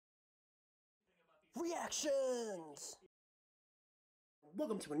Reactions!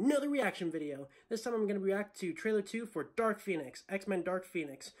 Welcome to another reaction video. This time I'm going to react to trailer 2 for Dark Phoenix, X-Men Dark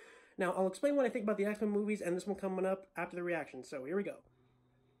Phoenix. Now, I'll explain what I think about the X-Men movies and this one coming up after the reaction, so here we go.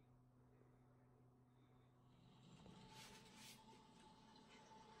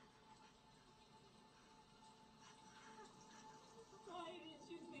 Why did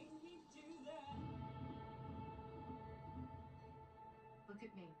you make me do that? Look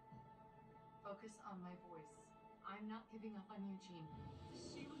at me. Focus on my voice. I'm not giving up on you, Jean.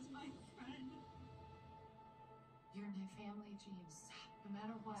 She was my friend. You're my family, Jean. No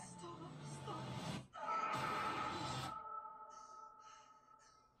matter what. Stop.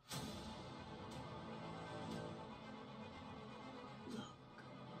 Look.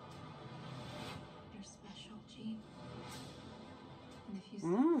 You're special, Jean. And if you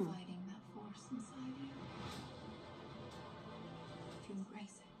stop fighting that force inside you, if you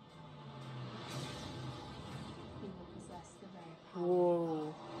embrace it, you will possess the very power.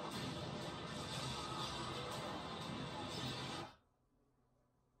 Whoa.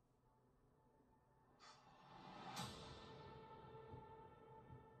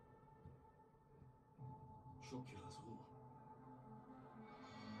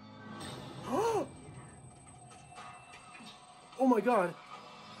 Oh my god.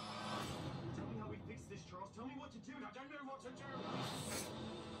 Tell me how we fix this, Charles. Tell me what to do. I don't know what to do.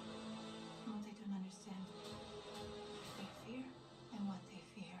 No, they don't understand. They fear, and what they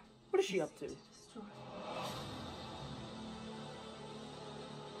fear. What is she up to? Destroy.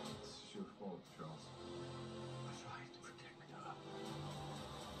 It's your fault, Charles. I tried to protect her.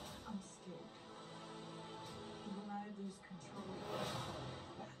 I'm scared. When I lose control,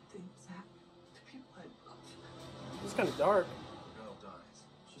 bad things happen to people I love. It's kind of dark. The girl dies.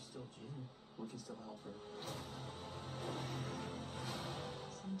 She's still Jean. We can still help her.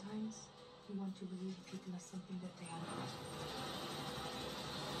 Sometimes you want to believe people as something that they are not.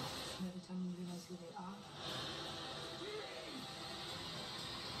 And every time you realize who they are,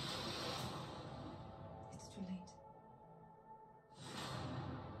 it's too late.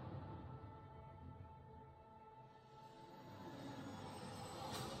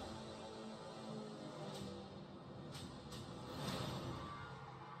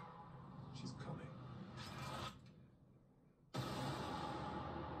 She's coming.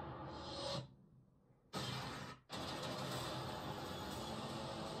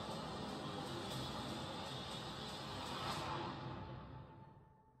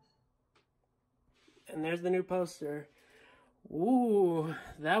 And there's the new poster. Ooh,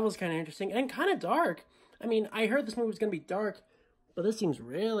 that was kind of interesting and kind of dark. I mean, I heard this movie was going to be dark, but this seems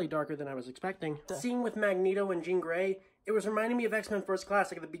really darker than I was expecting. The scene with Magneto and Jean Grey, it was reminding me of X-Men First Class,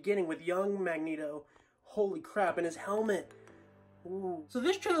 like at the beginning with young Magneto. Holy crap, and his helmet. Ooh. So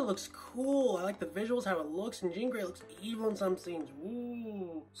this trailer looks cool. I like the visuals, how it looks, and Jean Grey looks evil in some scenes.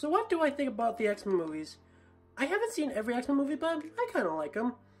 Ooh. So what do I think about the X-Men movies? I haven't seen every X-Men movie, but I kind of like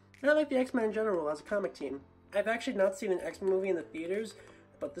them. And I like the X-Men in general as a comic team. I've actually not seen an X-Men movie in the theaters,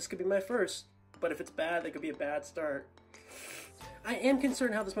 but this could be my first. But if it's bad, that could be a bad start. I am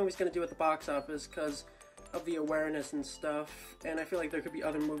concerned how this movie's going to do at the box office because of the awareness and stuff, and I feel like there could be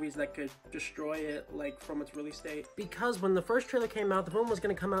other movies that could destroy it, like, from its release date. Because when the first trailer came out, the film was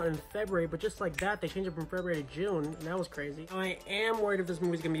going to come out in February, but just like that, they changed it from February to June, and that was crazy. I am worried if this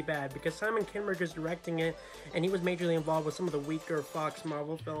movie's going to be bad, because Simon Kinberg is directing it, and he was majorly involved with some of the weaker Fox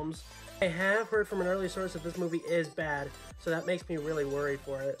Marvel films. I have heard from an early source that this movie is bad, so that makes me really worried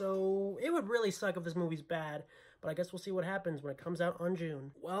for it. So it would really suck if this movie's bad, but I guess we'll see what happens when it comes out on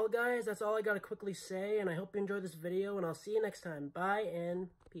June. Well, guys, that's all I gotta quickly say, and I hope you enjoyed this video, and I'll see you next time. Bye, and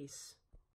peace.